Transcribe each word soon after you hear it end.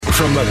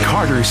From the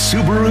Carter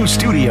Subaru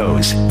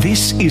Studios,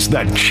 this is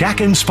the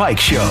Jack and Spike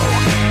Show.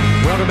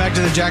 Welcome back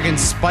to the Jack and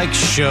Spike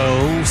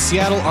Show.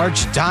 Seattle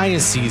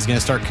Archdiocese is going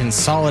to start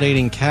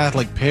consolidating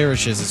Catholic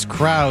parishes as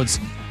crowds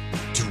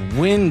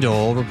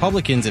dwindle.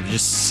 Republicans have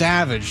just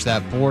savaged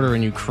that border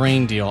and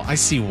Ukraine deal. I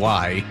see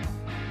why.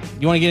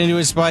 You want to get into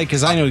it, Spike?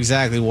 Because I know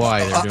exactly why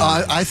they're doing it.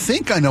 I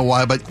think I know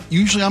why, but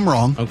usually I'm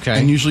wrong. Okay.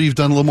 And usually you've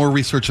done a little more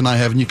research than I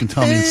have, and you can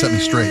tell me and set me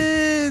straight.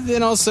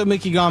 Then also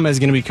Micki Gamez is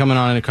going to be coming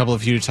on in a couple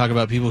of few to talk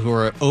about people who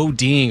are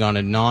ODing on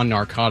a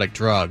non-narcotic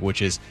drug,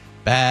 which is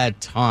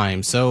bad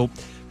time. So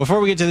before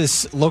we get to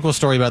this local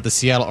story about the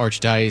Seattle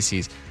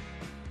Archdiocese,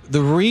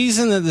 the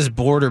reason that this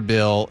border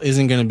bill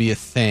isn't going to be a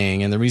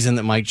thing, and the reason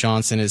that Mike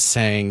Johnson is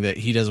saying that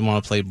he doesn't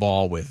want to play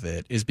ball with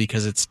it, is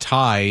because it's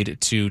tied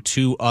to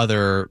two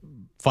other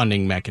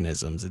funding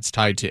mechanisms. It's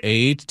tied to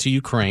aid to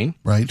Ukraine.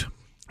 Right.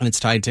 And it's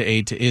tied to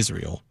aid to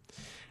Israel.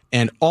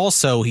 And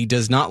also, he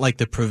does not like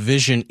the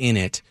provision in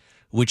it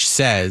which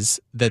says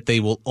that they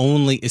will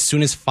only, as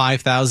soon as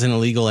 5,000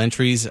 illegal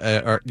entries,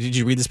 did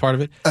you read this part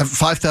of it?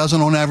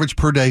 5,000 on average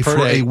per day for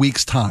a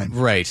week's time.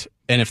 Right.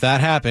 And if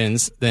that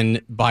happens,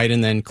 then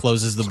Biden then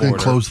closes the border.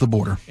 Close the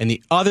border. And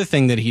the other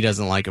thing that he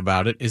doesn't like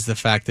about it is the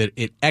fact that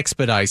it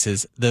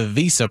expedites the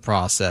visa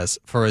process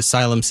for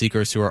asylum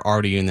seekers who are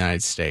already in the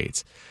United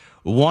States.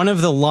 One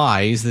of the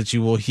lies that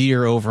you will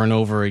hear over and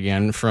over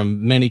again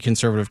from many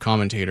conservative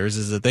commentators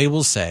is that they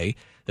will say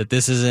that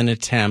this is an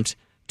attempt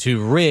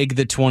to rig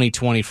the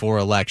 2024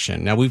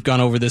 election. Now, we've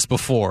gone over this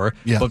before,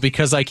 but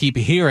because I keep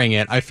hearing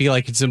it, I feel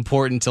like it's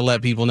important to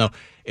let people know,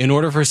 in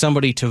order for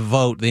somebody to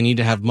vote, they need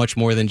to have much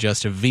more than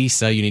just a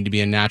visa. You need to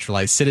be a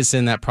naturalized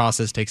citizen. That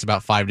process takes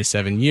about 5 to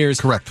 7 years.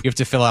 Correct. You have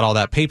to fill out all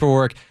that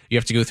paperwork. You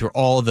have to go through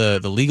all the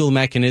legal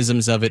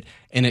mechanisms of it,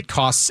 and it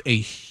costs a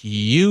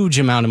huge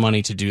amount of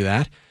money to do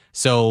that.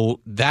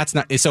 So that's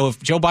not. So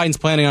if Joe Biden's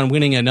planning on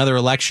winning another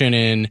election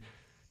in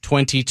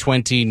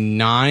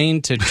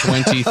 2029 to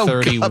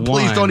 2031, God,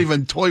 please don't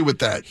even toy with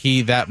that.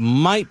 That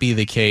might be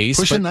the case.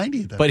 Pushing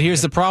 90. But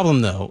here's the problem,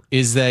 though,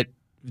 is that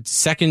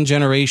second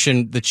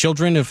generation, the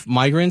children of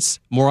migrants,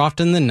 more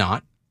often than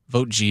not,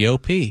 vote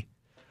GOP.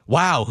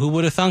 Wow, who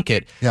would have thunk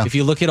it? Yeah. If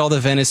you look at all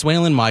the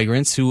Venezuelan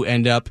migrants who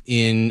end up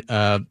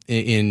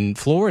in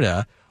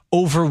Florida,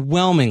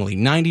 overwhelmingly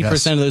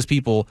 90% of those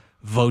people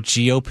vote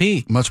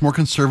GOP. Much more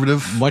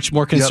conservative. Much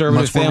more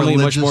conservative family,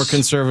 much more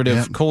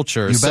conservative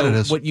culture. You bet it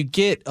is. What you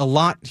get a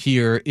lot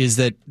here is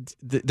that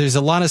there's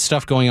a lot of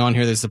stuff going on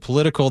here. There's the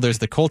political, there's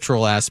the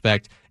cultural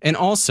aspect, and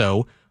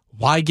also,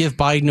 why give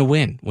Biden a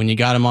win when you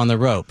got him on the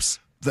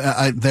ropes?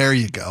 There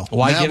you go.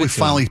 Why now give we it to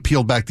finally him?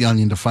 peeled back the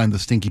onion to find the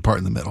stinky part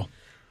in the middle.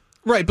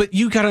 Right, but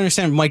you got to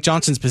understand Mike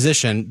Johnson's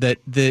position that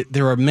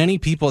there are many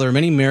people, there are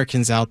many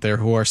Americans out there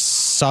who are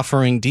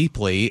suffering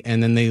deeply,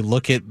 and then they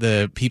look at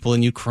the people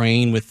in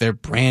Ukraine with their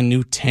brand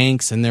new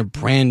tanks and their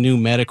brand new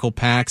medical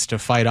packs to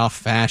fight off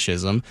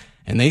fascism,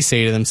 and they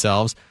say to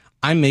themselves,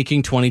 I'm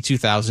making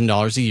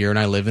 $22,000 a year and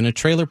I live in a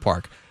trailer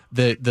park.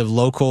 The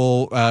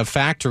local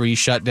factory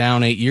shut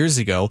down 8 years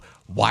ago.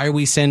 Why are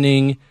we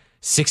sending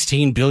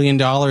 $16 billion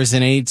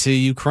in aid to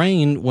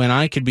Ukraine when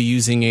I could be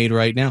using aid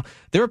right now?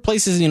 There are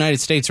places in the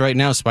United States right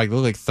now, Spike, that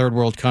look like third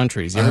world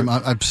countries.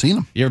 I've seen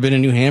them. You ever been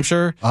in New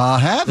Hampshire? I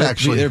have,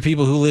 actually. There are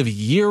people who live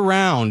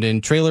year-round in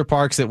trailer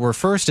parks that were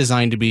first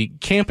designed to be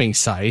camping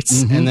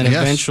sites and then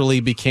eventually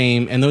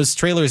became, and those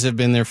trailers have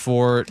been there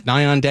for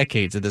nigh on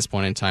decades at this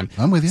point in time.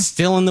 I'm with you.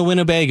 Still in the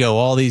Winnebago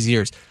all these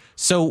years.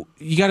 So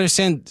you got to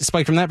understand,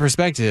 Spike, from that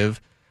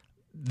perspective,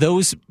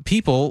 those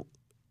people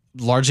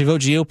largely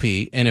vote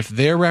GOP, and if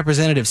their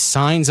representative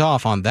signs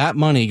off on that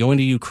money going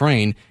to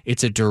Ukraine,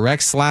 it's a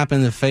direct slap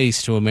in the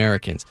face to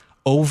Americans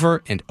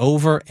over and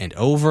over and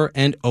over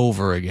and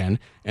over again,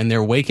 and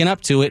they're waking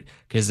up to it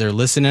because they're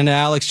listening to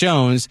Alex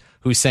Jones,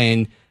 who's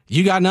saying,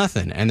 you got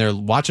nothing, and they're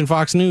watching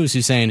Fox News,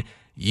 who's saying,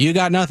 you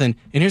got nothing.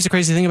 And here's the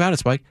crazy thing about it,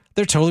 Spike.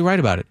 They're totally right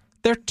about it.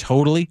 They're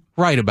totally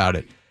right about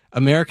it.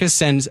 America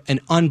sends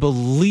an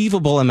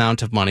unbelievable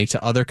amount of money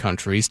to other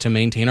countries to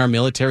maintain our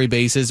military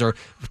bases or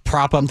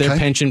prop up their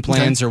pension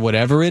plans or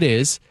whatever it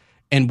is.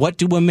 And what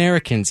do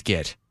Americans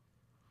get?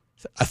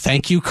 A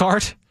thank you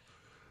card?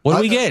 What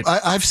do we get?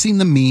 I've seen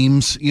the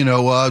memes,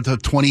 the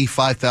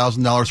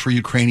 $25,000 for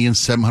Ukrainians,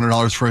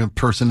 $700 for a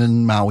person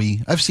in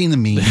Maui. I've seen the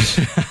memes.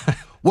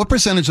 What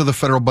percentage of the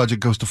federal budget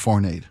goes to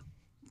foreign aid?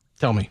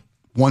 Tell me.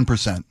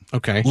 1%.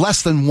 Okay.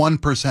 Less than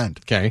 1%.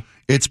 Okay.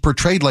 It's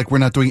portrayed like we're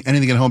not doing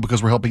anything at home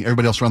because we're helping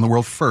everybody else around the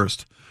world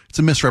first. It's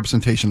a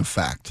misrepresentation of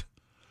fact.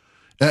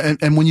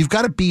 And when you've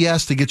got a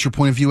BS to get your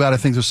point of view out, I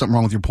think there's something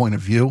wrong with your point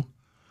of view.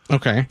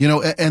 Okay.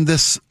 And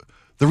this,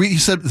 you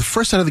said, the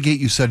first out of the gate,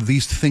 you said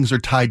these things are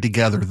tied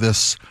together.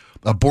 This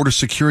border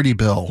security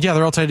bill. Yeah,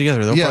 they're all tied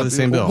together. They're part of the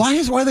same bill. Why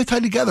are they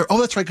tied together?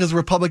 Oh, that's right, because the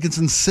Republicans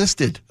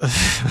insisted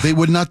they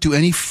would not do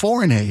any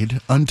foreign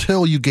aid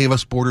until you gave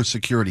us border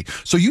security.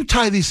 So you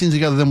tie these things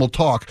together, then we'll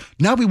talk.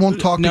 Now we won't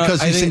talk because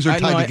these things are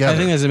tied together. I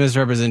think that's a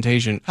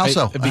misrepresentation. How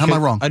so? How am I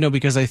wrong? I know,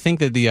 because I think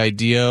that the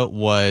idea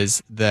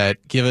was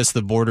that give us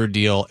the border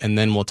deal and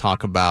then we'll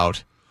talk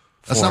about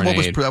That's not what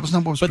was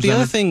presented. But the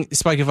other thing,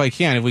 Spike, if we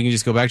can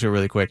just go back to it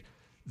really quick,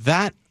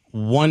 that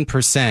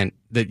 1%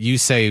 that you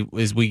say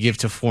is we give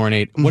to foreign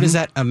aid, what does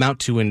that amount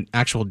to in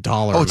actual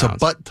dollar amounts? It's a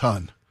butt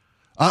ton.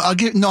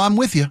 I'm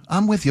with you.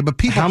 But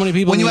people, how many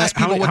people? When you ask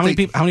people, how many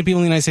people in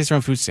the United States are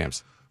on food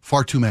stamps?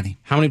 Far too many.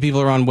 How many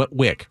people are on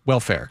WIC,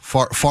 welfare?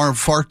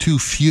 Far too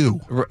few.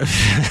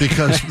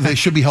 Because they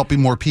should be helping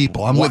more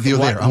people. I'm with you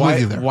there.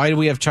 Why do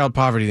we have child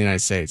poverty in the United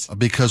States?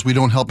 Because we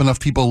don't help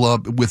enough people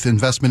with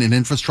investment in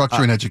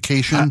infrastructure and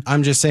education.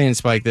 I'm just saying,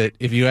 Spike, that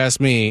if you ask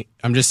me,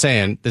 I'm just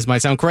saying, this might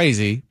sound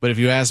crazy, but if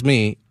you ask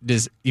me,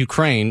 does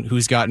Ukraine,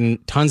 who's gotten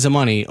tons of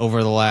money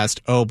over the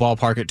last,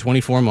 ballpark at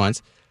 24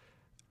 months,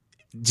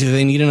 do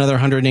they need another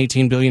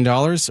 $118 billion?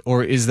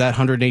 Or is that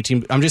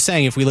 $118? I'm just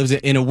saying, if we lived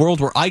in a world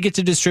where I get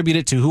to distribute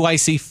it to who I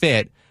see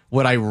fit,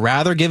 would I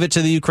rather give it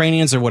to the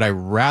Ukrainians or would I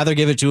rather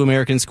give it to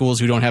American schools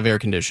who don't have air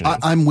conditioning?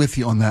 I'm with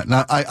you on that. And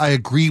I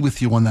agree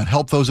with you on that.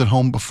 Help those at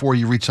home before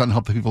you reach out and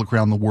help the people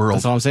around the world.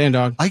 That's all I'm saying,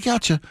 dog. I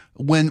got you.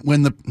 We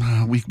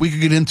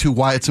could get into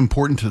why it's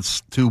important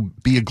to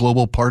be a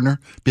global partner,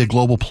 be a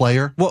global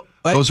player. Well,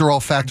 those are all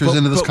factors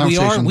into this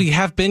conversation. We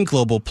have been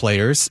global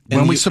players.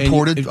 When we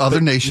supported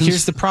other nations.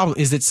 Here's the problem,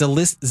 is that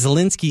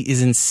Zelensky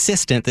is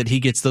insistent that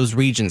he gets those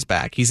regions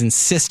back. He's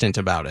insistent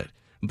about it,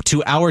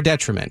 to our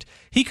detriment.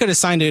 He could have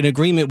signed an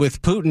agreement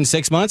with Putin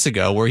 6 months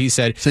ago where he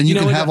said... So you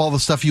can have all the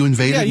stuff you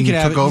invaded and you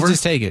took over?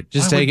 Just take it.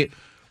 Take it.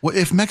 Well,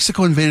 if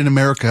Mexico invaded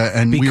America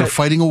and we were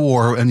fighting a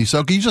war and you said,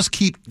 okay, you just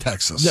keep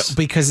Texas. No,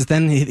 because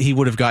then he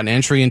would have gotten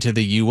entry into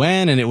the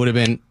UN and it would have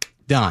been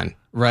done.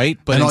 Right,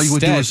 but and all you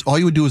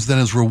would do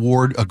is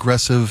reward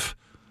aggressive,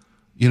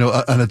 an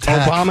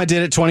attack. Obama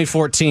did it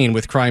 2014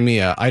 with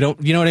Crimea.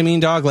 You know what I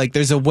mean, dog? Like,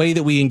 there's a way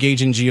that we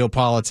engage in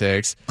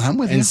geopolitics. I'm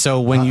with you. And so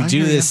when you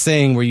do this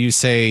thing where you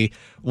say,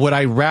 would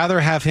I rather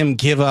have him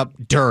give up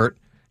dirt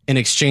in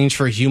exchange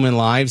for human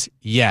lives?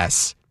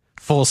 Yes.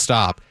 Full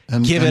stop.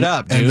 Give it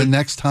up, dude. And the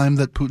next time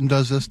that Putin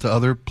does this to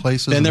other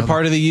places, then they're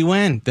part of the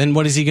UN. Then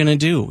what is he going to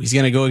do? He's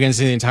going to go against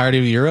the entirety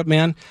of Europe,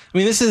 man. I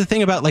mean, this is the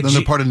thing about then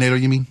they're part of NATO.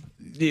 You mean?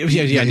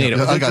 Yeah,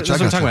 NATO. I got you. That's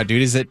what I'm talking about,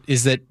 dude. Is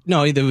that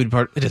no? It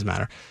doesn't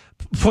matter.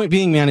 Point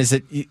being, man, is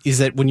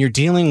that when you're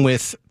dealing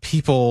with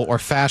people or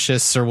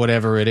fascists or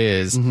whatever it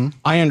is,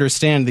 I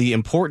understand the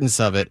importance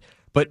of it,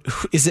 but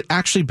is it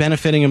actually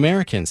benefiting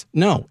Americans?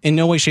 No, in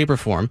no way, shape, or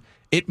form.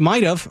 It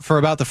might have for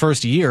about the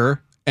first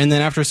year, and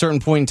then after a certain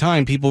point in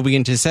time, people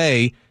begin to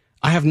say,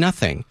 "I have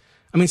nothing."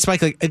 I mean,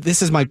 Spike, like,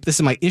 this is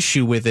my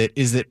issue with it,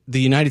 is that the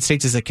United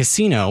States is a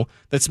casino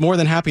that's more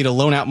than happy to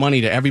loan out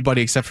money to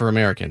everybody except for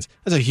Americans.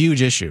 That's a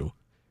huge issue.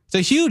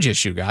 It's a huge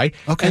issue, guy.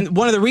 Okay. And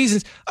one of the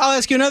reasons, I'll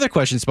ask you another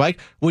question, Spike.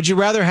 Would you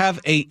rather have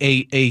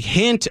a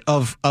hint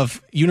of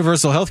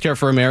universal health care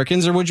for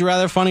Americans, or would you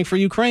rather have funding for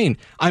Ukraine?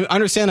 I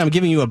understand I'm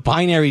giving you a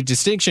binary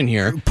distinction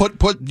here.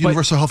 Put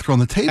universal health care on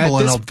the table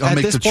and I'll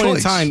make the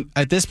choice.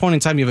 At this point in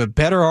time, you have a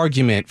better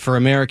argument for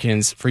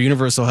Americans for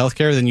universal health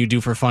care than you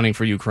do for funding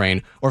for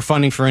Ukraine or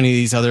funding for any of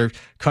these other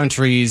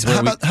countries.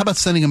 How about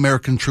sending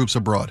American troops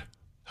abroad?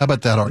 How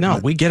about that argument?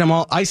 No, we get them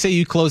all. I say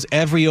you close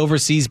every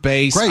overseas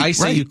base. Great, I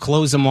say you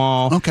close them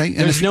all. Okay.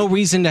 There's no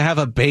reason to have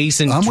a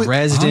base in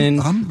Dresden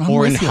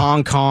or in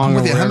Hong Kong.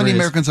 How many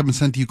Americans have been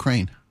sent to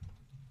Ukraine?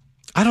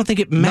 I don't think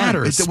it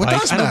matters.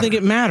 I don't think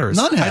it matters.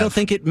 None have. I don't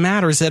think it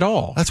matters at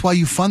all. That's why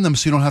you fund them,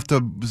 so you don't have to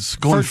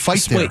go and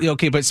fight there.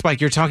 Okay, but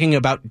Spike, you're talking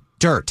about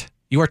dirt.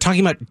 You are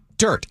talking about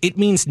dirt. It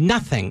means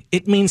nothing.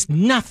 It means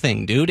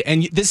nothing, dude.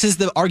 And this is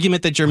the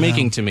argument that you're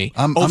making to me.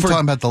 I'm talking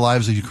about the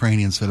lives of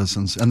Ukrainian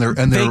citizens, and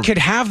they could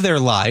have their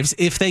lives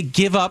if they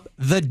give up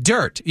the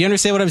dirt. You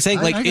understand what I'm saying?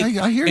 I hear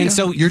you. And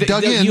so you're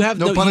dug in.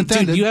 No pun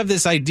intended. You have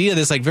this idea,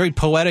 this like very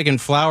poetic and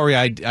flowery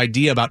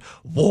idea about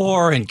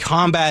war and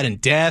combat and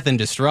death and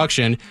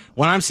destruction.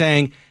 When I'm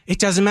saying it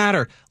doesn't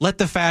matter. Let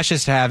the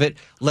fascists have it.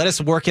 Let us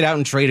work it out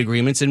in trade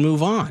agreements and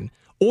move on.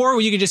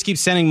 Or you could just keep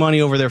sending money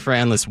over there for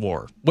endless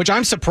war, which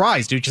I'm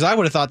surprised, dude, because I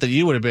would have thought that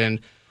you would have been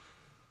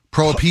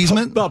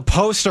pro-appeasement.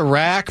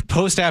 Post-Iraq,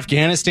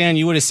 post-Afghanistan,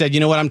 you would have said, you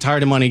know what, I'm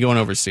tired of money going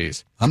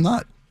overseas. I'm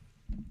not.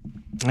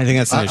 I think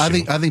that's an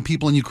issue. I think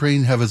people in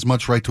Ukraine have as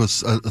much right to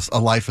a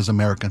life as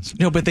Americans.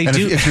 No, but they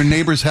do. If your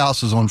neighbor's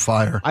house is on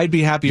fire, I'd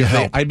be happy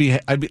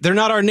if they're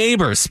not our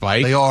neighbors,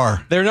 Spike. They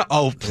are. They're not.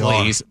 Oh,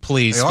 please,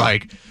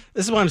 Spike.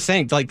 This is what I'm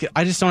saying. Like,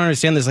 I just don't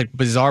understand this like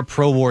bizarre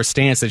pro-war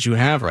stance that you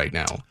have right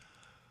now.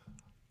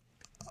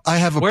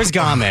 Where's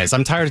Gamez?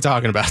 I'm tired of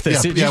talking about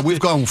this. Yeah,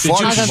 we've gone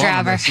far. I'll go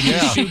grab her.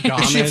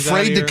 Yeah. Is she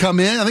afraid to come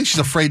in? I think she's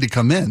afraid to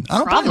come in. I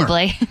don't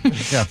Probably.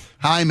 Yeah.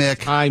 Hi,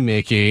 Mick. Hi,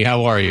 Micki.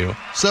 How are you?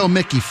 So,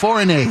 Micki,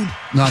 foreign aid.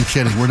 No, I'm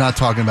kidding. We're not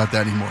talking about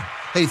that anymore.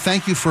 Hey,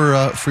 thank you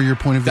for your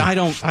point of view. I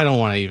don't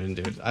want to even,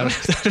 dude. I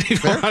don't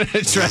even want to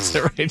address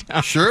it right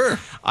now. Sure.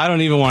 I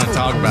don't even want to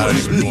talk about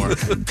it anymore.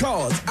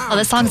 Oh,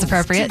 this song's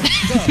appropriate.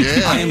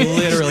 Yeah. I am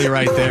literally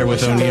right there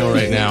with O'Neill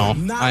right now.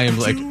 I am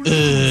like,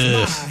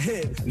 ugh.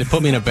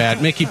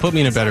 Micki, put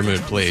me in a better mood,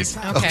 please.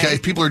 Okay,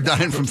 people are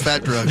dying from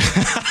fat drugs.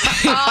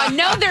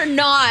 No, they're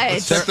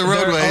not. Check the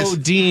roadways.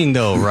 ODing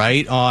though,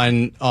 right?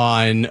 On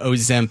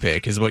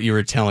Ozempic is what you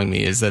were telling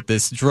me, is that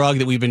this drug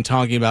that we've been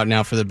talking about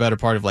now for the better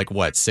part of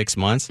 6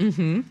 months?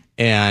 Mm-hmm.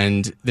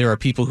 And there are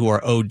people who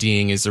are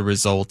ODing as a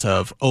result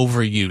of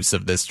overuse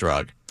of this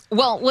drug.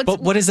 Well, but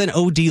what does an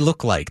OD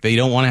look like? They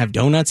don't want to have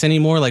donuts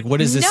anymore? Like, what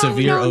does this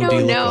severe OD look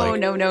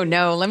like?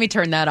 No. Let me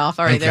turn that off.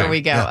 All right, there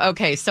we go. Yeah.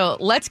 Okay, so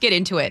let's get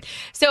into it.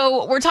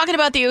 So we're talking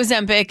about the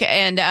Ozempic,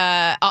 and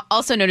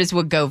also known as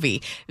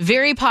Wegovy.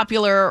 Very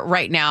popular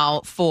right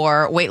now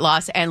for weight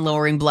loss and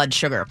lowering blood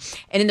sugar.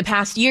 And in the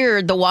past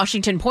year, the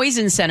Washington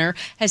Poison Center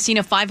has seen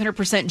a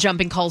 500%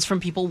 jump in calls from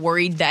people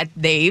worried that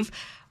they've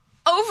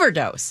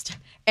overdosed.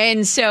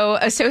 And so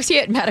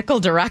Associate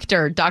Medical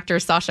Director Dr.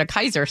 Sasha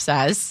Kaiser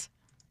says,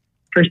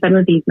 for some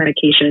of these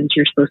medications,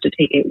 you're supposed to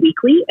take it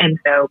weekly, and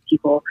so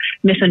people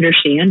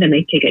misunderstand and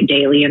they take it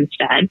daily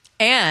instead.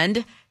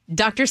 And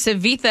Dr.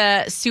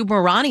 Savitha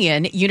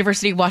Subramanian,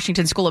 University of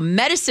Washington School of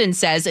Medicine,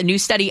 says a new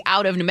study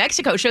out of New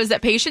Mexico shows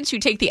that patients who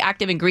take the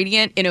active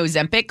ingredient in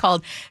Ozempic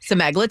called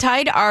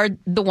semaglutide are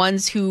the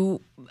ones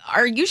who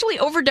are usually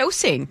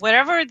overdosing.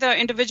 Wherever the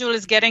individual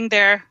is getting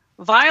their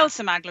vial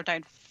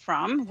semaglutide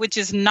from, which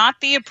is not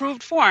the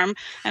approved form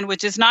and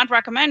which is not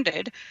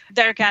recommended,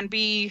 there can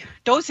be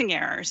dosing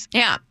errors.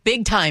 Yeah,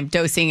 big time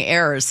dosing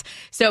errors.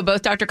 So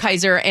both Dr.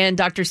 Kaiser and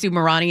Dr.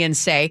 Subramanian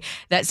say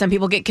that some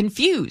people get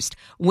confused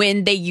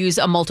when they use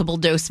a multiple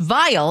dose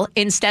vial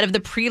instead of the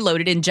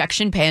preloaded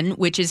injection pen,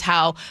 which is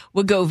how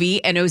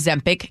Wegovy and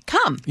Ozempic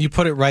come. You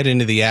put it right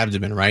into the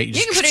abdomen, right? You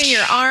can put it in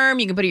your arm,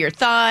 you can put it in your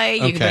thigh,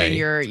 you can put it in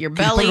your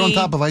belly. Can you put it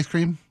on top of ice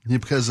cream?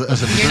 Because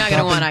you're not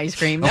going to want ice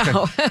cream,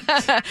 no.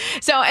 Okay.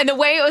 So, and the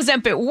way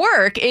Ozempic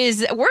works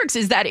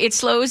is that it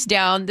slows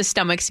down the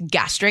stomach's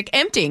gastric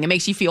emptying. It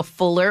makes you feel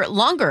fuller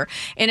longer,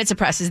 and it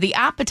suppresses the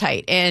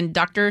appetite. And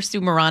Dr.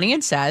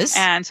 Subramanian says,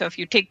 and so if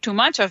you take too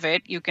much of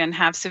it, you can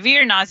have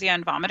severe nausea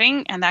and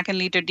vomiting, and that can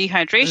lead to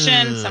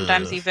dehydration,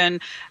 sometimes even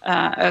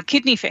a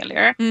kidney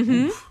failure.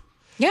 Mm-hmm.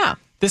 Yeah.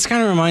 This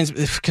kind of reminds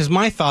me, because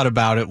my thought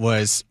about it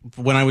was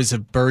when I was a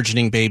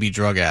burgeoning baby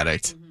drug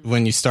addict,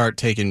 when you start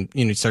taking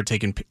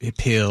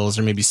pills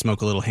or maybe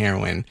smoke a little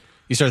heroin,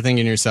 you start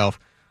thinking to yourself,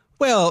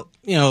 well,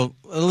 a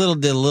little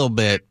did a little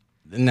bit,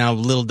 and now a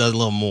little does a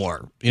little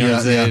more. You know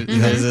what I'm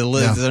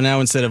saying? So now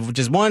instead of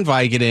just one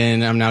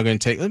Vicodin, I'm now going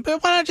to take,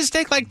 but why not just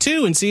take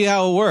 2 and see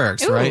how it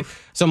works, right?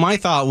 So my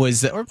thought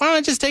was, why don't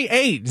I just take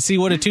 8 and see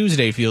what a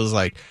Tuesday feels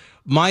like?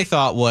 My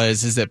thought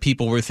is that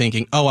people were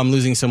thinking, oh, I'm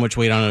losing so much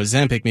weight on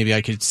Ozempic, maybe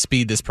I could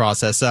speed this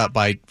process up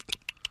by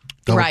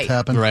double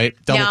tapping. Right,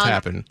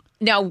 tapping.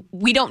 Now,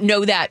 we don't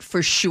know that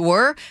for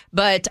sure,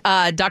 but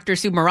Dr.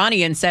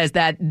 Subramanian says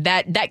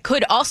that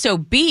could also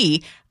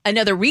be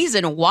another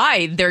reason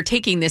why they're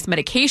taking this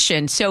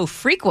medication so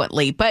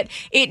frequently, but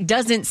it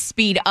doesn't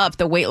speed up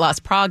the weight loss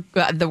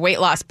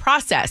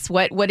process.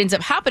 What ends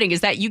up happening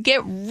is that you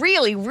get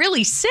really,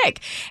 really sick.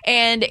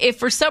 And if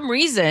for some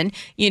reason,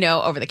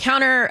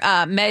 over-the-counter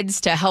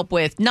meds to help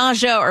with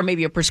nausea, or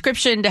maybe a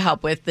prescription to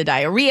help with the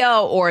diarrhea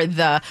or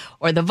the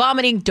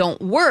vomiting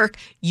don't work,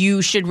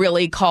 you should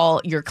really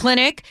call your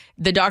clinic,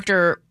 the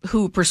doctor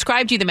who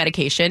prescribed you the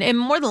medication, and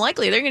more than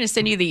likely they're going to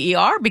send you to the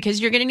ER because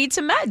you're going to need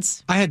some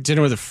meds. I had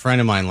dinner with a friend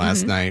of mine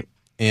last night,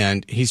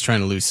 and he's trying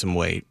to lose some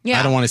weight. Yeah.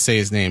 I don't want to say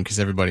his name because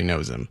everybody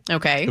knows him.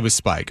 Okay. It was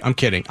Spike. I'm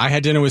kidding. I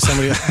had dinner with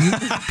somebody.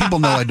 People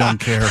know I don't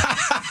care.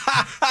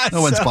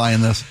 No one's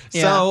buying this.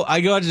 So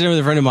I go out to dinner with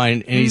a friend of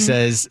mine, and he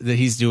says that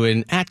he's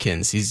doing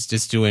Atkins. He's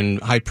just doing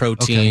high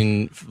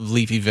protein,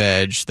 leafy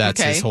veg.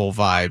 That's his whole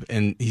vibe.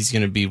 And he's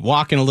going to be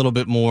walking a little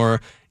bit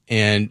more.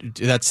 And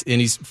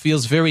he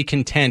feels very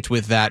content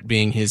with that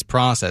being his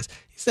process.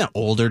 He's an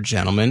older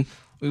gentleman.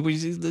 We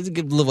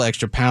give a little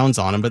extra pounds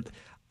on him, but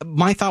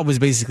my thought was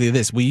basically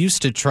this. We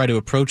used to try to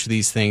approach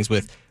these things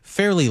with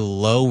fairly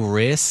low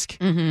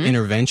risk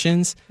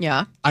interventions.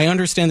 Yeah. I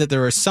understand that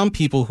there are some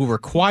people who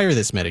require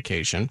this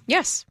medication.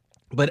 Yes.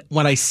 But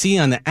what I see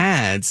on the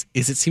ads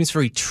is it seems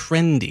very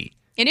trendy.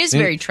 It is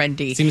very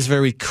trendy. It seems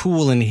very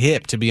cool and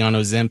hip to be on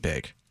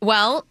Ozempic.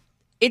 Well,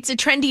 it's a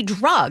trendy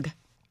drug.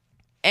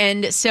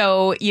 And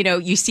so,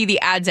 you see the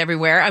ads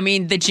everywhere. I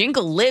mean, the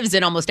jingle lives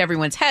in almost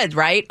everyone's head,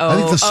 right? I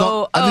think the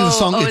song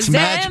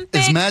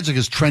It's Magic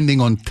is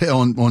trending on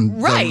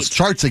those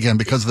charts again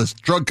because of this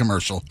drug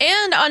commercial.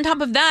 And on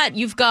top of that,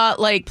 you've got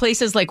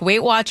places like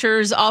Weight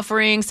Watchers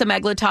offering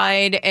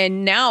semaglutide.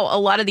 And now a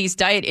lot of these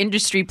diet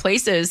industry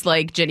places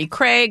like Jenny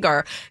Craig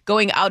are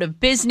going out of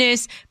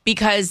business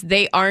because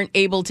they aren't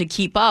able to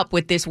keep up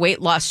with this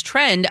weight loss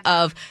trend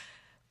of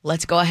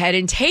let's go ahead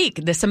and take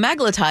the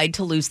semaglutide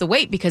to lose the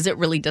weight because it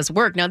really does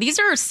work. Now, these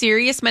are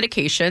serious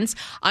medications.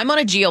 I'm on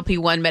a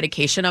GLP-1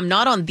 medication. I'm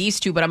not on these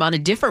two, but I'm on a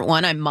different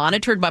one. I'm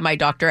monitored by my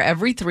doctor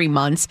every 3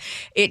 months.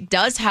 It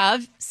does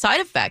have side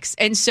effects.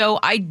 And so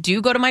I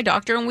do go to my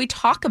doctor and we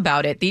talk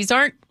about it. These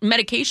aren't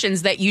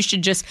medications that you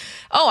should just,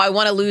 I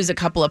want to lose a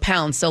couple of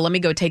pounds, so let me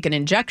go take an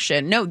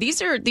injection. No,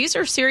 these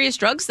are serious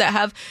drugs that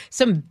have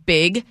some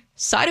big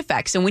side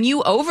effects. And when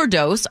you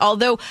overdose,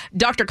 although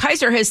Dr.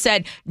 Kaiser has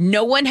said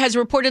no one has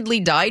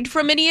reportedly died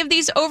from any of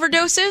these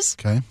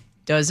overdoses,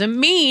 doesn't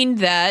mean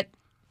that...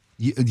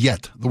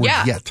 Yet. The word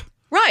yet.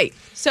 Right.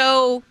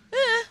 So,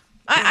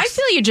 I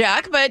feel you,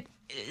 Jack, but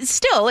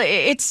still,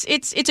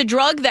 it's a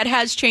drug that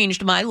has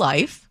changed my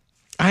life.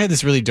 I had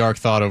this really dark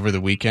thought over the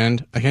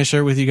weekend. Can I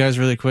share it with you guys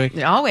really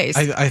quick? Always.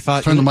 I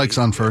thought... Turn the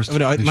mics on first. Make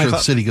sure the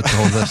city gets a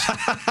hold of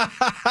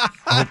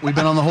this. We've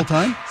been on the whole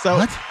time? So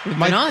what?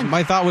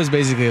 My thought was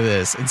basically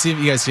this, and see if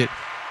you guys see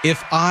it.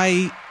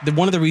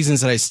 One of the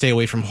reasons that I stay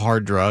away from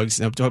hard drugs,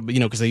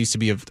 because I used to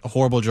be a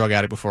horrible drug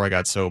addict before I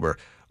got sober.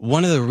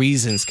 One of the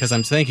reasons,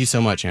 thank you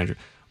so much, Andrew.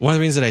 One of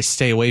the reasons that I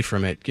stay away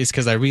from it is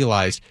because I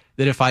realized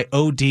that if I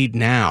OD'd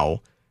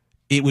now,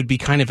 it would be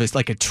kind of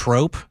like a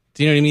trope.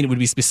 Do you know what I mean? It would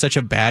be such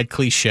a bad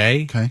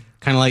cliche. Okay.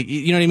 Kind of like,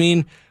 you know what I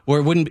mean? Where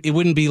it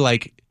wouldn't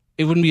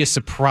be a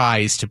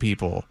surprise to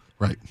people.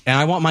 Right. And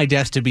I want my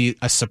death to be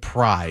a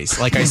surprise.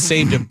 Like I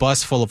saved a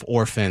bus full of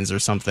orphans or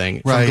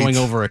something from going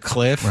over a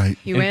cliff. Right.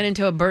 You ran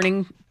into a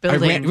burning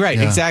building.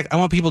 Exactly. I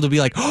want people to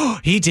be like, oh,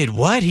 he did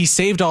what? He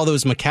saved all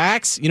those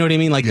macaques? You know what I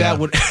mean? Like that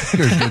would...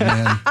 You're a good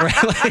man.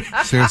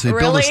 Right? Seriously,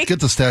 really? Get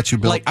the statue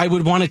built. Like I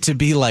would want it to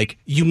be like,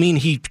 you mean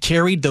he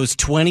carried those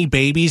 20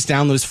 babies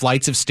down those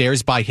flights of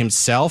stairs by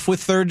himself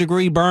with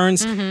third-degree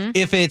burns? Mm-hmm.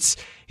 If it's...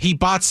 he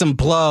bought some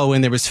blow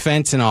and there was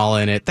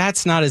fentanyl in it,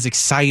 that's not as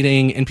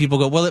exciting. And people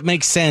go, well, it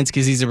makes sense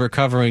because he's a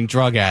recovering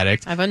drug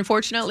addict. I've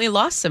unfortunately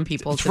lost some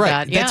people to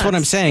that. That's what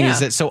I'm saying is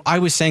that, so I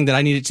was saying that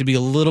I needed to be a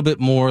little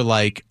bit more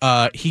like,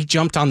 he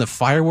jumped on the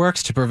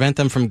fireworks to prevent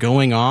them from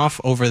going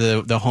off over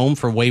the home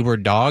for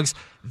wayward dogs.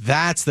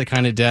 That's the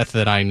kind of death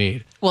that I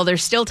need. Well,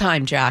 there's still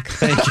time, Jack.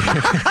 Thank you.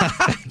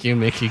 Thank you,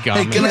 Micki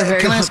Gamez. Can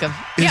I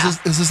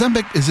ask, is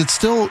Ozempic,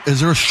 is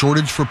there a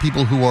shortage for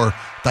people who are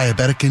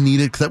diabetic and need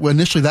it? Because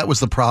initially that was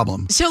the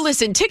problem. So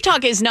listen,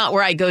 TikTok is not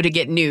where I go to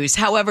get news.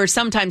 However,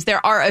 sometimes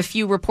there are a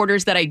few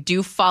reporters that I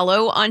do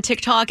follow on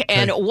TikTok,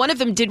 and one of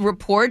them did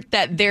report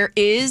that there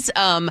is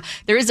a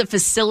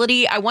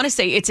facility, I want to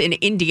say it's in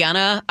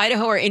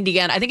Idaho or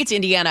Indiana. I think it's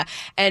Indiana,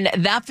 and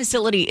that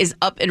facility is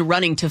up and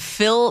running to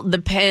fill the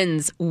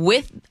pens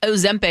with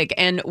Ozempic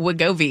and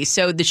Wegovy.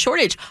 So the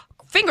shortage,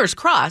 fingers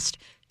crossed,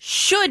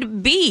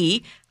 should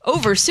be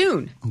over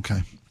soon.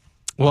 Okay.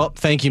 Well,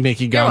 thank you,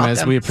 Micki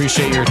Gamez. We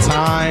appreciate your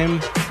time.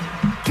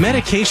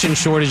 Medication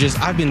shortages,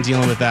 I've been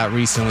dealing with that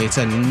recently. It's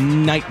a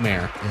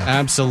nightmare. Yeah.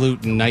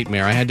 Absolute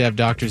nightmare. I had to have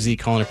Dr. Z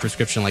call in a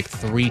prescription like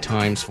 3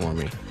 times for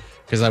me.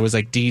 Because I was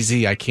like,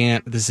 DZ, I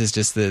can't. This is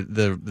just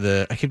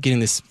I kept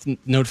getting this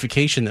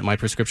notification that my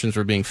prescriptions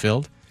were being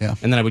filled. Yeah.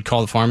 And then I would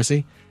call the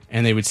pharmacy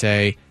and they would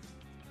say,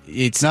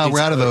 we're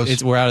out of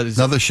those. We're out of those.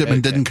 Another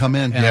shipment didn't come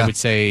in. And I would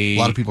say... a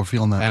lot of people are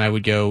feeling that. And I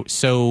would go,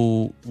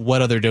 so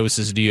what other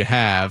doses do you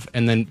have?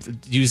 And then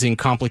using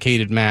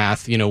complicated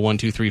math, 1,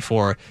 2, 3,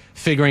 4,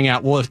 figuring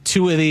out, well, if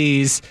 2 of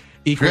these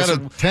equals... 3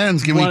 out of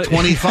 10s, give me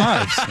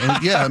 25s.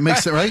 And yeah, it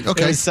makes it right.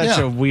 Okay. It's such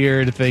a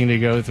weird thing to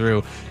go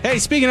through. Hey,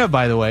 speaking of,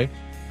 by the way,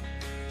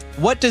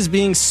 what does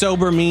being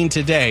sober mean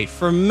today?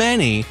 For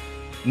many...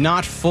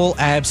 not full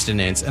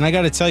abstinence. And I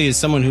got to tell you, as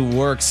someone who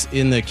works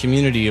in the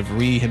community of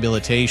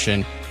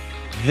rehabilitation,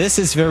 this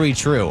is very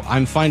true.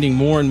 I'm finding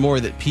more and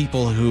more that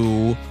people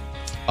who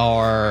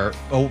are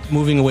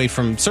moving away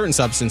from certain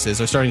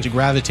substances are starting to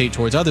gravitate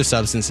towards other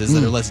substances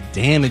that are less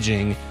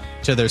damaging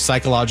to their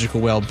psychological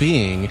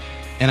well-being.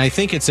 And I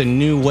think it's a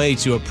new way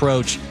to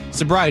approach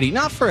sobriety.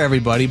 Not for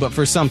everybody, but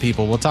for some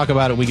people. We'll talk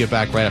about it when we get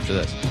back right after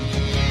this.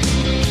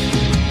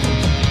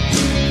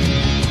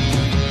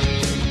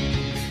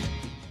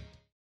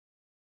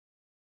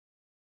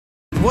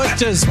 What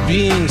does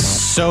being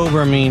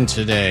sober mean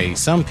today?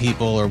 Some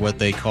people are what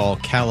they call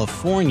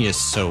California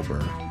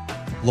sober.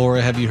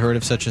 Laura, have you heard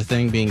of such a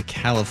thing, being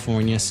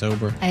California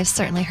sober? I've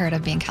certainly heard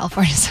of being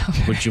California sober.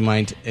 Would you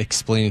mind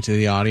explaining to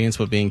the audience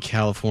what being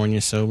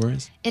California sober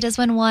is? It is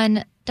when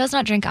one does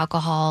not drink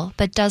alcohol,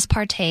 but does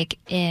partake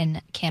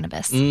in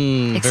cannabis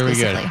exclusively.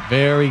 Very good.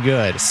 Very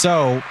good.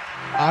 So,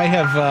 I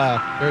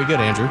have... very good,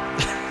 Andrew.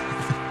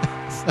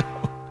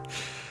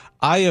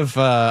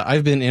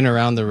 I've been in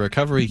around the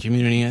recovery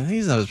community. I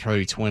think I was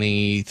probably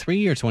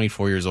 23 or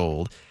 24 years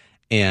old.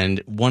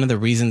 And one of the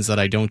reasons that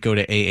I don't go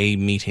to AA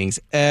meetings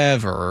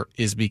ever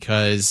is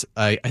because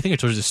I think I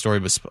told you this story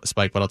with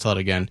Spike, but I'll tell it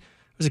again.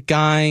 There was a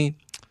guy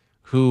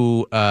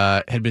who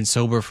had been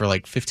sober for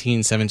like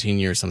 15, 17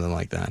 years, something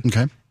like that.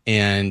 Okay.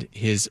 And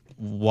his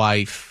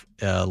wife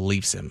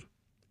leaves him.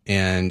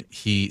 And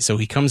he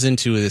comes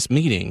into this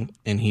meeting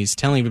and he's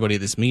telling everybody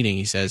at this meeting,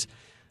 he says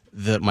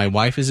that my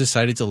wife has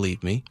decided to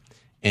leave me.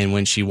 And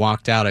when she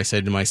walked out, I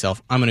said to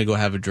myself, I'm going to go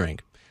have a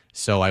drink.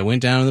 So I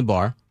went down to the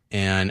bar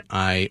and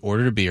I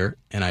ordered a beer,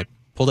 and I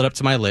pulled it up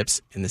to my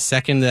lips, and the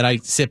second that I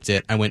sipped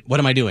it, I went, what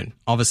am I doing?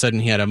 All of a sudden,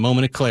 he had a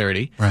moment of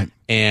clarity, right?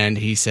 And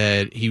he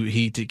said,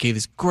 he gave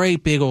this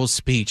great big old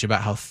speech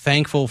about how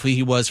thankful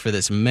he was for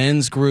this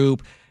men's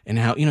group, and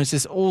how, it's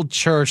this old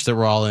church that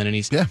we're all in, and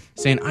he's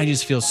saying, I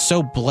just feel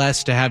so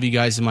blessed to have you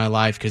guys in my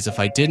life, because if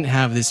I didn't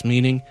have this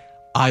meeting,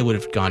 I would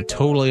have gone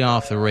totally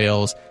off the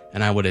rails,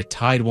 and I would have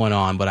tied one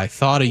on, but I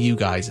thought of you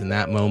guys in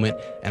that moment,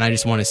 and I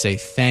just want to say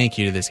thank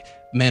you to this.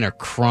 Men are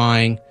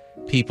crying.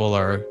 People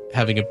are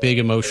having a big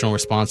emotional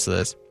response to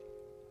this.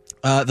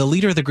 The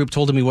leader of the group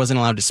told him he wasn't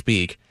allowed to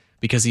speak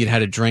because he had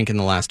had a drink in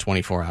the last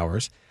 24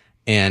 hours,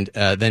 and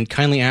then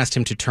kindly asked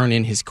him to turn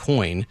in his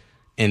coin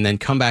and then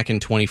come back in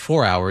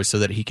 24 hours so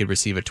that he could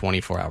receive a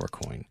 24-hour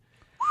coin.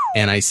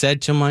 And I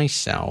said to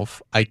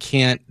myself, I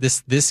can't,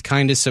 this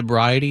kind of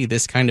sobriety,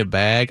 this kind of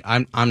bag,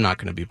 I'm not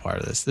going to be part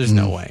of this. There's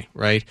no way,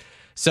 right?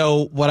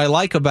 So what I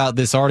like about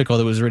this article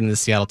that was written in the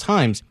Seattle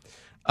Times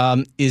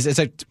is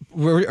it's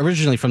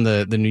originally from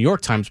the New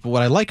York Times, but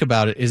what I like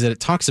about it is that it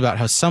talks about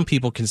how some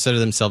people consider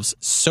themselves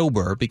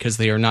sober because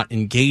they are not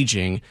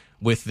engaging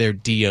with their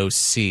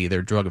DOC,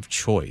 their drug of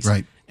choice.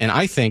 Right. And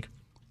I think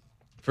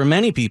for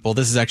many people,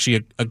 this is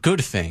actually a good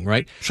thing,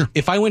 right? Sure.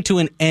 If I went to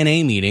an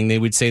NA meeting, they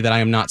would say that I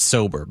am not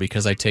sober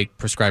because I take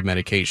prescribed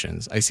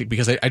medications. I see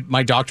because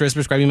my doctor has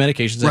prescribed me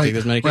medications. I take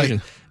those medications.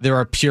 Right. There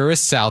are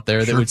purists out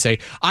there that would say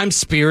I'm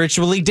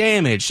spiritually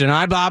damaged and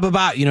I blah blah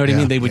blah. You know what I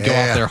mean? They would go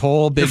off their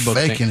whole big book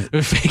faking thing.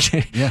 It. Faking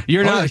it. Yeah.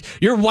 You're not.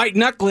 You're white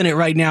knuckling it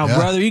right now,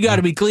 brother. You got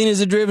to be clean as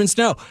a driven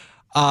snow.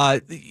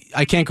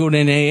 I can't go to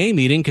an AA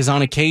meeting because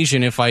on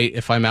occasion, if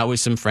I'm out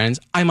with some friends,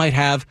 I might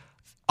have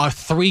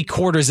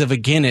 3/4 of a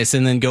Guinness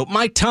and then go,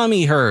 my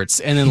tummy hurts,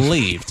 and then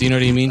leave. Do you know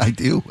what I mean? I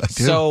do.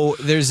 So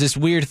there's this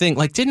weird thing.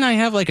 Like, didn't I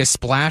have like a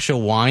splash of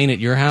wine at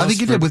your house? I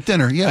think you did with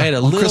dinner. Yeah, I had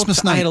on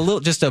Christmas night. I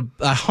had just a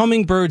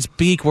hummingbird's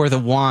beak worth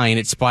of wine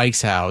at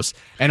Spike's house,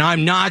 and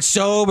I'm not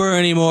sober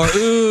anymore.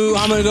 Ooh,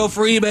 I'm gonna go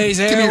freebase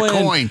heroin. Give me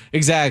your coin.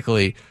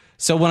 Exactly.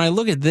 So when I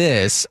look at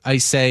this, I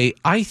say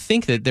I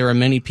think that there are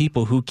many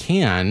people who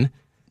can,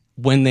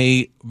 when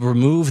they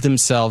remove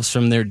themselves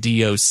from their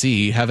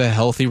DOC, have a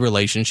healthy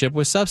relationship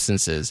with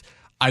substances.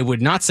 I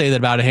would not say that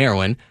about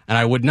heroin, and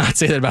I would not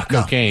say that about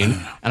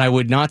cocaine, and I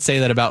would not say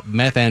that about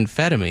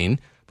methamphetamine,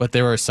 but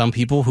there are some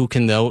people who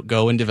can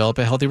go and develop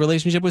a healthy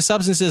relationship with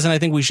substances, and I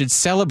think we should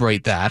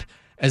celebrate that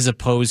as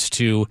opposed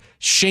to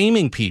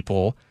shaming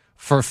people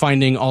for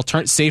finding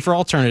safer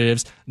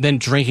alternatives than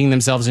drinking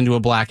themselves into a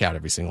blackout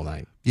every single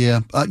night.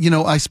 Yeah.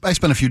 I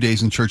spent a few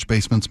days in church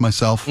basements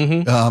myself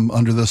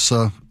under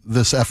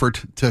this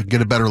effort to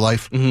get a better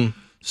life. Mm-hmm.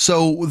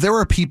 So there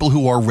are people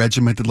who are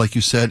regimented, like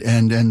you said,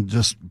 and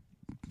just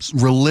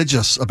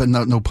religious,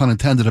 no pun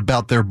intended,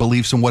 about their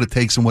beliefs and what it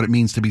takes and what it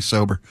means to be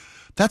sober.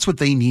 That's what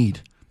they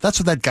need. That's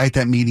what that guy at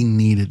that meeting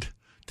needed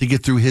to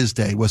get through his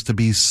day, was to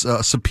be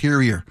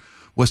superior,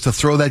 was to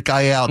throw that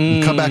guy out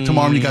and come back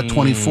tomorrow and you got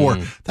 24.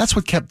 That's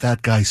what kept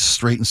that guy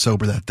straight and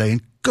sober that day,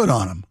 and good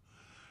on him.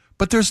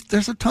 But there's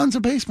tons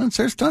of basements.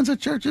 There's tons of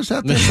churches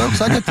out there,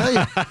 folks. I can tell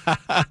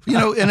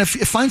you, and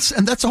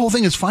and that's the whole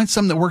thing, is find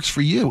something that works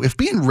for you. If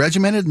being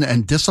regimented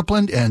and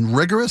disciplined and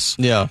rigorous,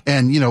 and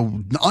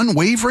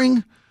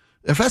unwavering,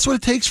 if that's what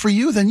it takes for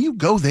you, then you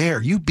go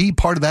there. You be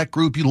part of that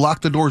group. You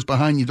lock the doors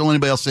behind you. Don't let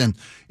anybody else in.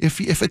 If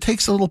it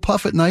takes a little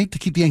puff at night to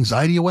keep the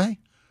anxiety away,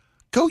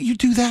 go, you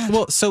do that.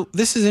 Well, so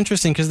this is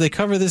interesting because they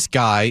cover this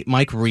guy,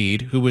 Mike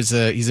Reed, who was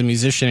he's a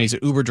musician. He's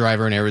an Uber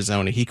driver in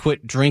Arizona. He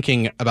quit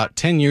drinking about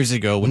 10 years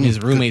ago when his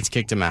roommates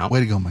kicked him out.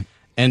 Way to go, Mike.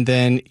 And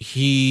then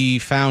he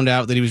found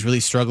out that he was really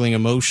struggling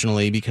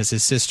emotionally because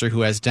his sister,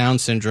 who has Down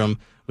syndrome,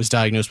 was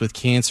diagnosed with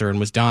cancer and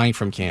was dying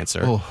from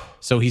cancer. Oh.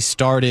 So he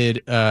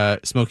started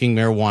smoking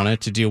marijuana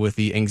to deal with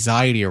the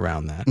anxiety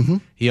around that. Mm-hmm.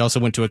 He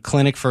also went to a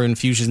clinic for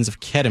infusions of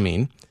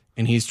ketamine,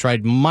 and he's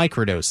tried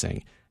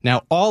microdosing.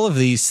 Now, all of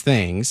these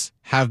things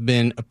have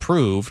been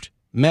approved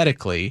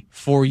medically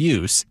for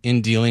use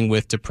in dealing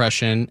with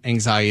depression,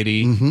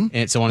 anxiety,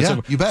 and so on and so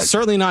forth. You bet.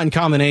 Certainly not in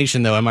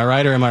combination, though. Am I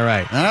right or am I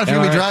right? Not if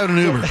you're driving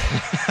an Uber.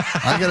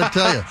 I got to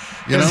tell you,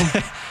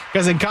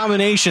 Because in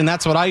combination,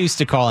 that's what I used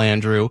to call,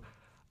 Andrew,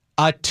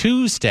 a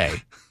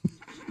Tuesday.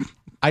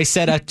 I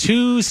said a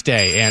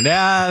Tuesday, and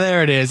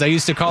there it is. I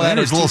used to call that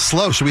a little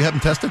slow. Should we have him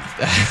tested?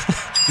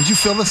 Did you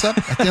fill this up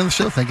at the end of the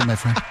show? Thank you, my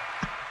friend.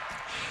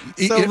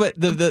 So,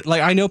 but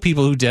I know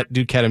people who do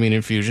ketamine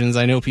infusions.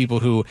 I know people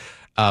who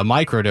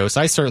microdose.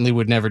 I certainly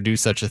would never do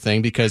such a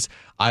thing because,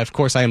 I'm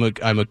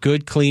a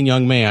good, clean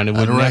young man and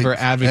would never advocate for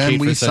such a thing.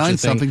 And we signed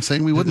something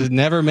saying we wouldn't.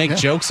 Never make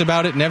jokes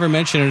about it. Never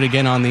mention it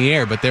again on the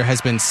air. But there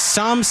has been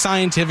some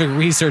scientific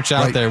research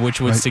out there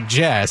which would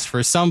suggest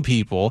for some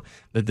people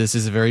that this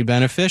is very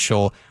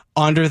beneficial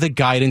under the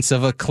guidance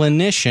of a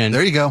clinician.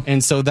 There you go.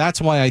 And so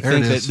that's why I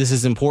think that this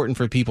is important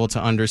for people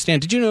to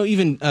understand. Did you know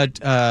even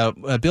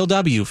Bill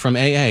W. from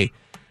AA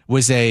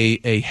was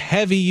a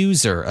heavy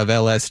user of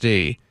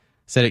LSD,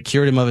 said it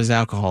cured him of his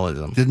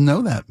alcoholism? Didn't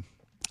know that.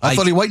 I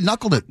thought he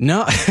white-knuckled it.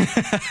 No.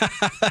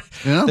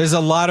 There's a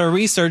lot of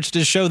research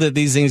to show that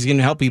these things can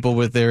help people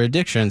with their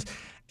addictions.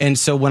 And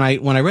so when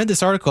I read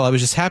this article, I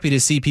was just happy to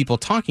see people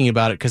talking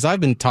about it, because I've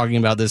been talking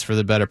about this for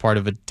the better part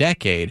of a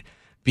decade,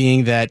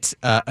 being that,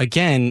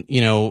 again, you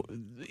know,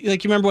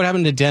 like, you remember what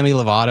happened to Demi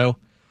Lovato?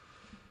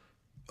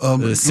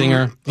 The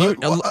singer.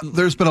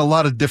 There's been a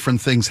lot of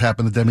different things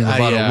happen to Demi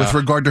Lovato. Yeah. With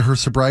regard to her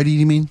sobriety,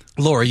 you mean?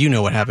 Laura, you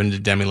know what happened to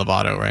Demi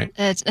Lovato, right?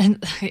 It's,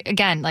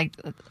 again, like,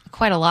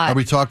 quite a lot. Are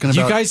we talking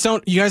about...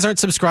 You guys aren't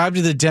subscribed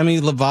to the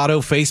Demi Lovato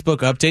Facebook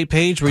update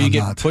page where you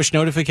get push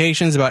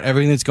notifications about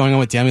everything that's going on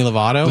with Demi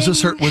Lovato? Was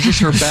this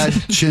her bad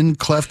chin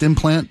cleft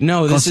implant?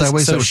 No,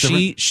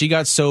 she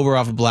got sober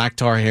off of black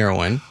tar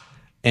heroin,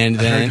 and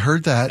then I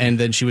heard that. And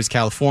then she was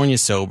California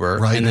sober.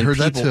 Right, and then I heard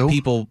that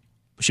too.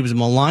 She was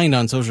maligned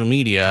on social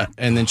media,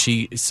 and then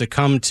she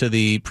succumbed to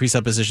the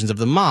presuppositions of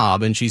the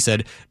mob, and she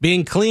said,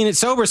 being clean and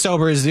sober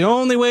is the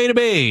only way to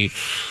be.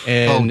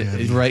 And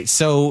right.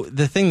 So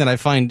the thing that I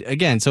find,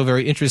 again, so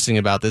very interesting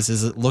about this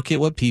is, look at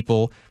what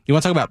people, you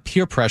want to talk about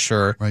peer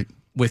pressure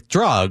with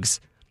drugs,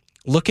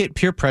 look at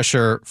peer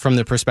pressure from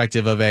the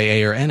perspective of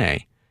AA or NA,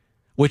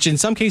 which in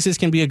some cases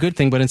can be a good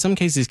thing, but in some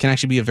cases can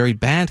actually be a very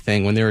bad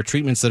thing when there are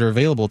treatments that are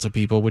available to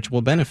people which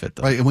will benefit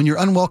them. Right. And when you're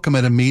unwelcome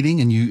at a meeting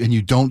and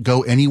you don't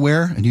go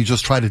anywhere and you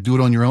just try to do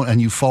it on your own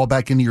and you fall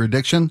back into your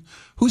addiction,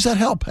 who's that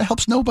help? It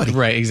helps nobody.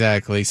 Right,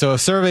 exactly. So a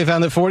survey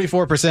found that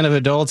 44% of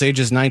adults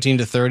ages 19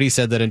 to 30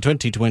 said that in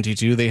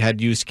 2022 they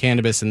had used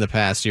cannabis in the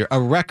past year.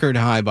 A record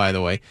high, by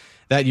the way.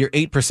 That year,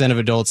 8% of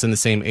adults in the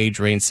same age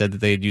range said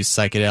that they had used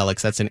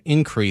psychedelics. That's an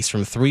increase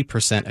from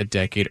 3% a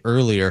decade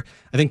earlier.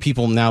 I think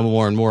people now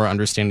more and more are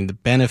understanding the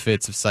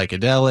benefits of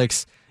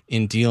psychedelics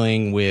in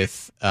dealing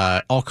with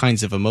all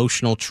kinds of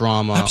emotional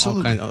trauma.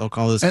 Absolutely. All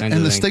those kinds of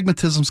and the things.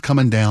 stigmatism's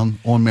coming down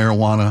on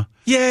marijuana.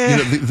 Yeah.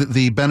 You know,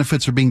 the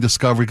benefits are being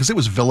discovered because it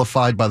was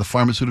vilified by the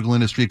pharmaceutical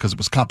industry because it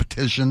was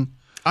competition.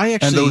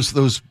 And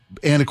those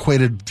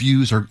antiquated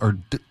views are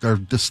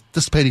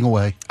dissipating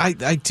away.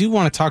 I do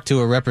want to talk to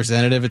a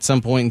representative at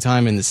some point in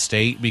time in the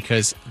state,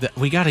 because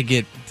we got to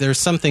get, there's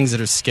some things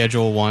that are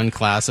Schedule 1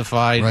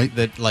 classified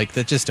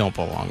that just don't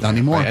belong there. Not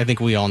anymore. Right? I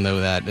think we all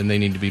know that, and they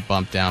need to be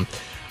bumped down.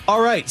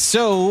 All right,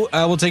 so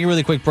we'll take a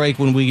really quick break.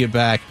 When we get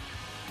back.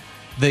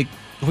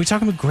 Are we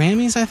talking about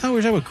Grammys? I thought we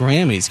were talking about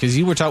Grammys, because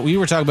we were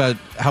talking about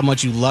how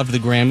much you loved the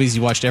Grammys.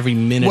 You watched every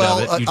minute of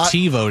it. You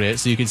TiVoed it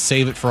so you could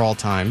save it for all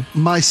time.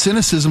 My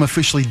cynicism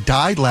officially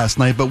died last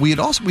night, but we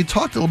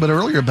talked a little bit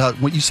earlier about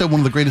what you said, one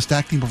of the greatest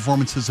acting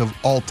performances of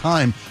all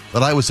time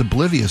that I was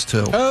oblivious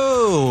to.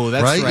 Oh,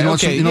 that's right. You know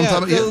okay, what I'm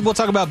talking about? We'll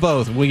talk about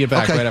both when we get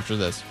back right after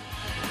this.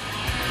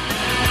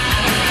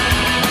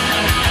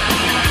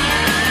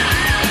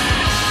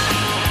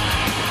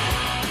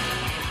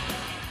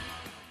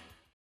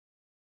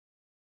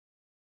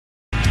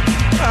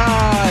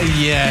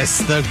 Yes,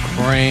 the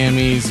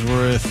Grammys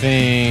were a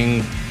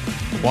thing.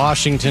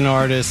 Washington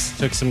artists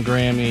took some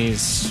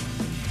Grammys.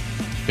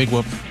 Big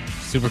whoop.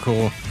 Super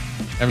cool.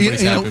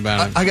 Everybody's happy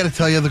about it. I got to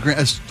tell you,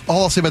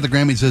 all I'll say about the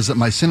Grammys is that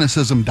my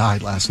cynicism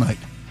died last night.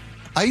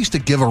 I used to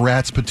give a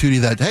rat's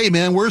patootie that, hey,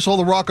 man, where's all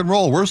the rock and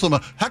roll?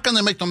 How can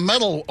they make the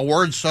metal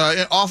awards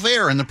off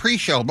air in the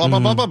pre-show? Blah, blah,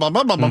 blah, blah, blah,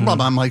 blah, blah,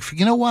 blah. I'm like,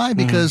 you know why?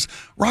 Because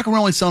rock and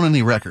roll ain't selling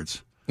any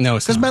records. No,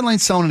 it's because metal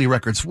ain't selling any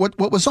records. What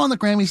was on the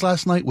Grammys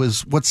last night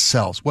was what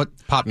sells.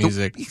 Pop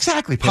music.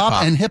 Exactly.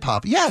 Pop and hip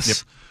hop. Yes. Yep.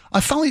 I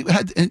finally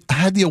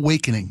had the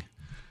awakening.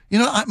 You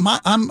know,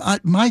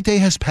 my day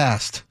has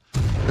passed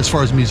as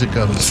far as music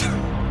goes.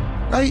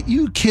 Right?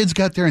 You kids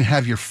got there and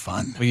have your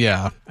fun.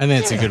 Yeah. I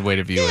think that's a good way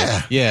to view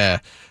it. Yeah.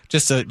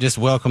 Just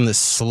welcome the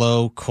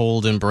slow,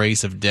 cold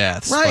embrace of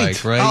death.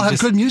 Spike, right? I'll have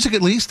good music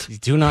at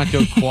least. Do not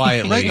go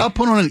quietly. Right? I'll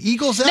put on an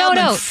Eagles album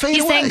and fade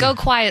he's away. saying go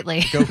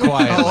quietly. Go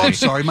quietly. Oh, I'm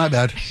sorry. My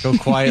bad. Go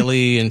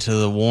quietly into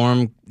the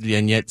warm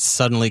and yet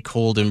suddenly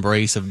cold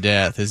embrace of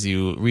death as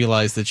you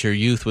realize that your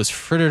youth was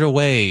frittered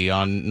away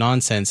on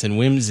nonsense and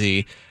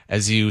whimsy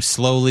as you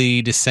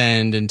slowly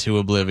descend into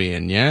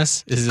oblivion.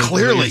 Yes? Is this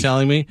Clearly. what you're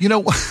telling me? You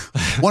know,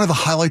 one of the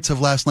highlights of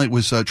last night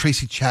was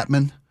Tracy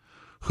Chapman,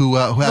 who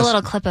has a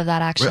little clip of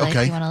that, actually,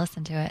 okay. if you want to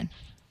listen to it.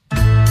 So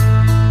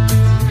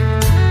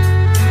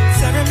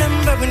I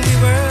remember when we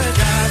were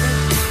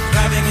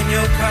driving in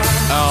your car.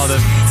 Oh, the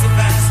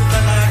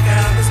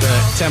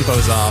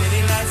tempo's off.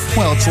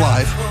 Well, it's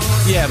live.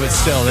 Yeah, but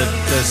still,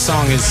 the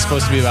song is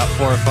supposed to be about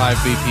 4 or 5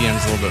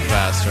 BPMs, a little bit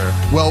faster.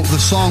 Well, the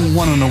song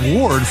won an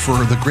award for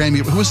the Grammy.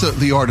 Who was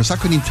the artist? I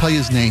couldn't even tell you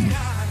his name.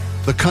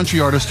 The country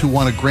artist who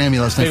won a Grammy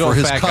last night for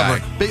his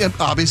cover.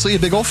 Obviously, a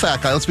big old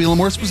fat guy. Let's be a little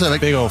more specific.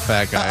 Big old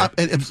fat guy.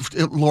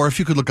 Laura, if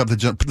you could look up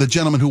the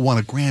gentleman who won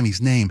a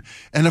Grammy's name.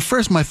 And at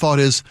first, my thought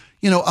is,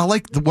 I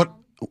like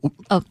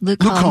Luke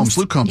Combs.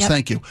 Luke Combs, yep.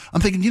 Thank you.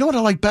 I'm thinking, you know what I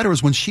like better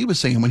is when she was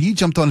singing. When he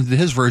jumped on into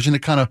his version,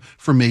 it kind of,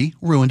 for me,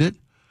 ruined it.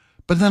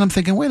 But then I'm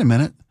thinking, wait a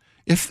minute.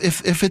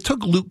 If it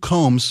took Luke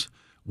Combs'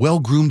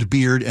 well-groomed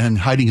beard and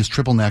hiding his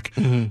triple neck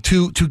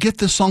to get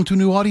this song to a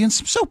new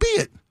audience, so be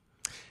it.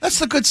 That's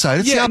the good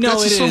side.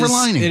 That's the silver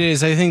lining. It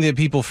is. I think that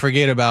people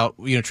forget about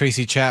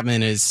Tracy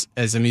Chapman as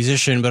a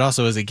musician, but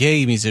also as a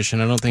gay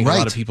musician. I don't think a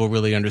lot of people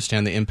really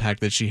understand the impact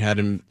that she had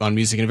on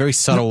music in a very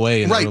subtle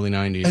way in the early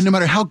 90s. And no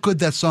matter how good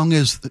that song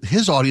is,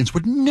 his audience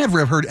would never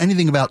have heard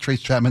anything about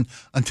Tracy Chapman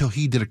until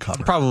he did a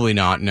cover. Probably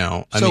not,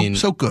 no.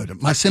 So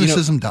good. My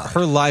cynicism died.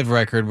 Her live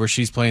record where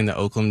she's playing the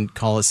Oakland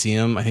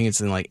Coliseum, I think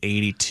it's in like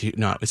 82.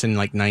 No, it's in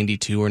like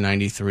 92 or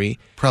 93.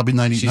 Probably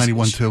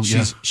 91 too.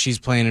 She's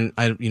playing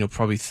in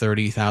probably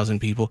 30,000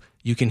 people.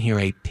 You can hear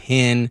a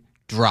pin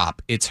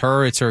drop. It's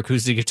her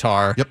acoustic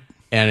guitar. Yep.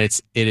 And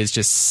it is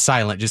just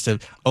silent. Just a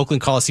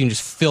Oakland Coliseum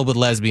just filled with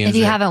lesbians. If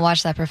you haven't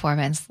watched that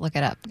performance, look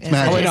it up.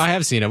 Oh, wait, no, I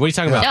have seen it. What are you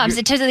talking about? No, I'm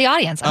to the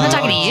audience. I'm not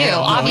talking to you.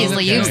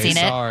 Obviously, you've seen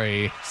it.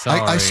 Sorry.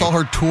 I saw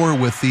her tour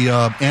with the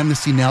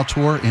Amnesty Now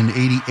tour in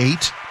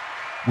 '88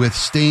 with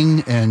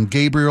Sting and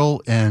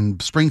Gabriel and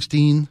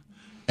Springsteen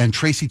and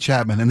Tracy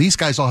Chapman. And these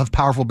guys all have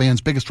powerful bands,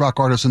 biggest rock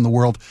artists in the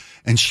world.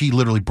 And she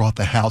literally brought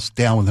the house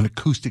down with an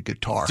acoustic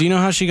guitar. Do you know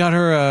how she got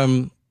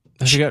her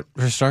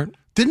start?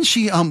 Didn't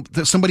she?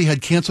 Somebody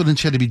had canceled and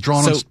she had to be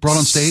brought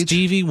on stage.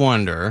 Stevie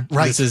Wonder.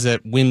 Right. This is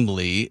at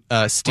Wembley.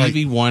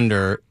 Stevie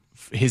Wonder,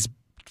 his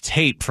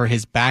tape for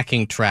his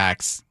backing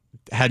tracks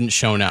hadn't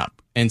shown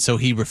up, and so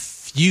he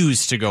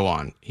refused to go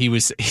on. He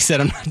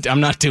said, "I'm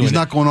not doing it." He's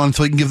not going on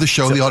until he can give the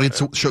show the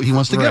audience show he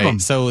wants to give them.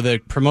 So the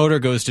promoter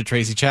goes to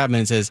Tracy Chapman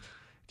and says,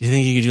 do you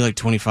think you could do like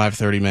 25,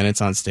 30 minutes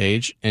on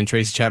stage? And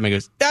Tracy Chapman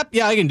goes, yep,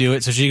 yeah, I can do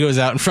it. So she goes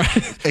out in front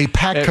of a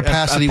packed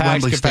capacity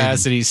Wembley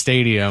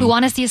stadium. Who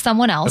want to see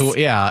someone else.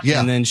 Yeah.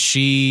 And then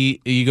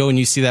you go and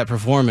you see that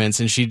performance,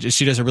 and she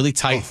does a really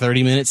tight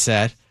 30-minute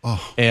set.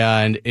 Oh.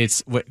 And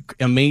it's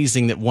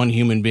amazing that one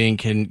human being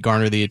can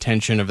garner the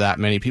attention of that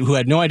many people who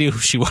had no idea who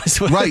she was.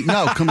 Right.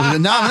 No,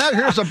 now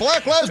here's a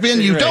black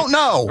lesbian you don't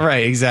know.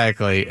 Right,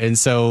 exactly. And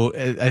so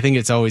I think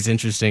it's always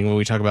interesting when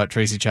we talk about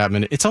Tracy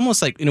Chapman. It's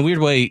almost like, in a weird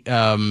way,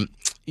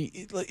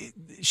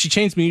 she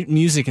changed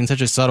music in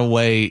such a subtle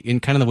way, in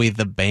kind of the way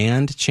the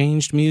band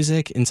changed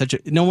music. In such a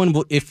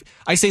if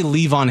I say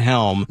Levon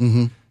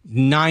Helm,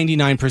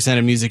 99%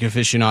 of music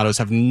aficionados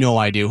have no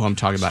idea who I'm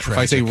talking about. If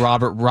I say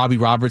Robbie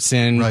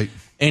Robertson,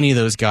 any of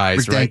those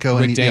guys, Rick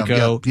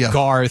Danko,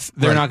 Garth,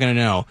 they're not going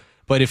to know.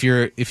 But if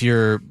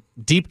you're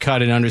deep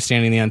cut in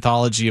understanding the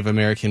anthology of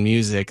American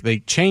music, they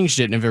changed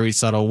it in a very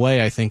subtle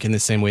way, I think, in the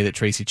same way that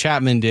Tracy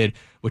Chapman did,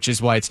 which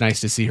is why it's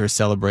nice to see her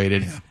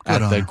celebrated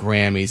at the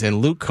Grammys.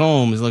 And Luke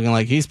Combs is looking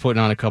like he's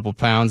putting on a couple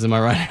pounds. Am I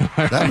right?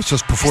 That was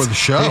just before the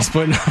show. He's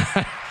putting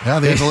yeah,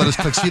 they had to let his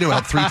tuxedo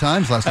out 3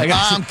 times last night.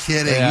 I'm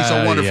kidding. He's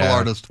a wonderful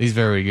artist. He's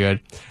very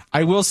good.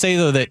 I will say,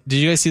 though, that did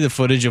you guys see the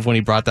footage of when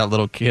he brought that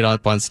little kid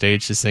up on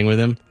stage to sing with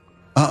him?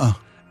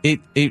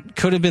 It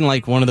could have been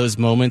like one of those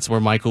moments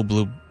where Michael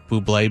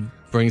Bublé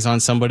brings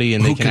on somebody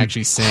and they can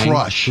actually sing.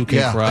 Who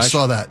can crush. I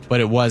saw that. But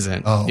it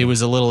wasn't. It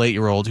was a little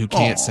 8-year-old who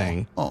can't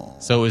sing.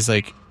 So it was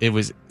like, it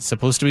was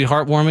supposed to be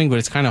heartwarming, but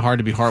it's kind of hard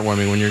to be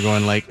heartwarming when you're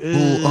going like,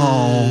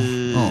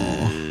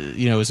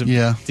 you know, it was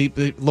deep.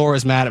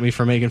 Laura's mad at me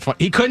for making fun.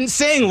 He couldn't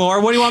sing,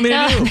 Laura. What do you want me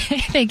to do?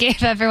 They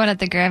gave everyone at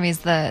the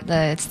Grammys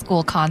the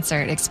school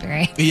concert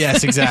experience.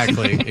 Yes,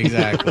 exactly.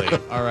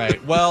 All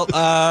right. Well,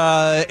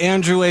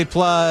 Andrew A+,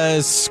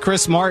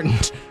 Chris Martin,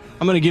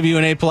 I'm going to give you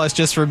an A+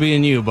 just for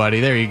being you, buddy.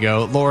 There you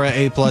go. Laura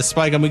A+,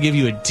 Spike, I'm going to give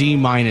you a D-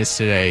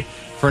 today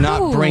for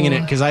not bringing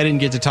it because I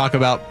didn't get to talk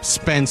about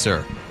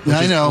Spencer.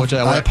 I know.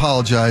 I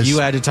apologize. You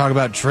had to talk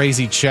about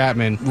Tracy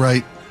Chapman.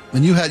 Right.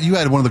 And you had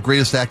one of the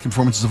greatest acting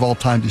performances of all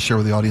time to share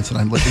with the audience, and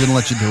I didn't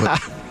let you do it.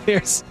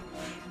 Here's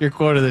your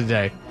quote of the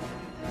day.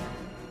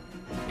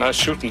 Nice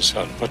shooting,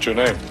 son. What's your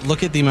name?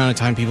 Look at the amount of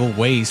time people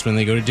waste when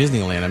they go to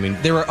Disneyland. I mean,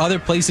 there are other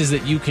places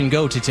that you can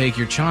go to take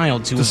your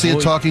child to see a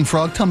talking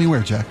frog? Tell me where,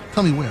 Jack.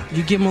 Tell me where.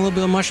 You give him a little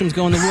bit of mushrooms,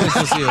 go in the woods,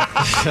 you'll see it.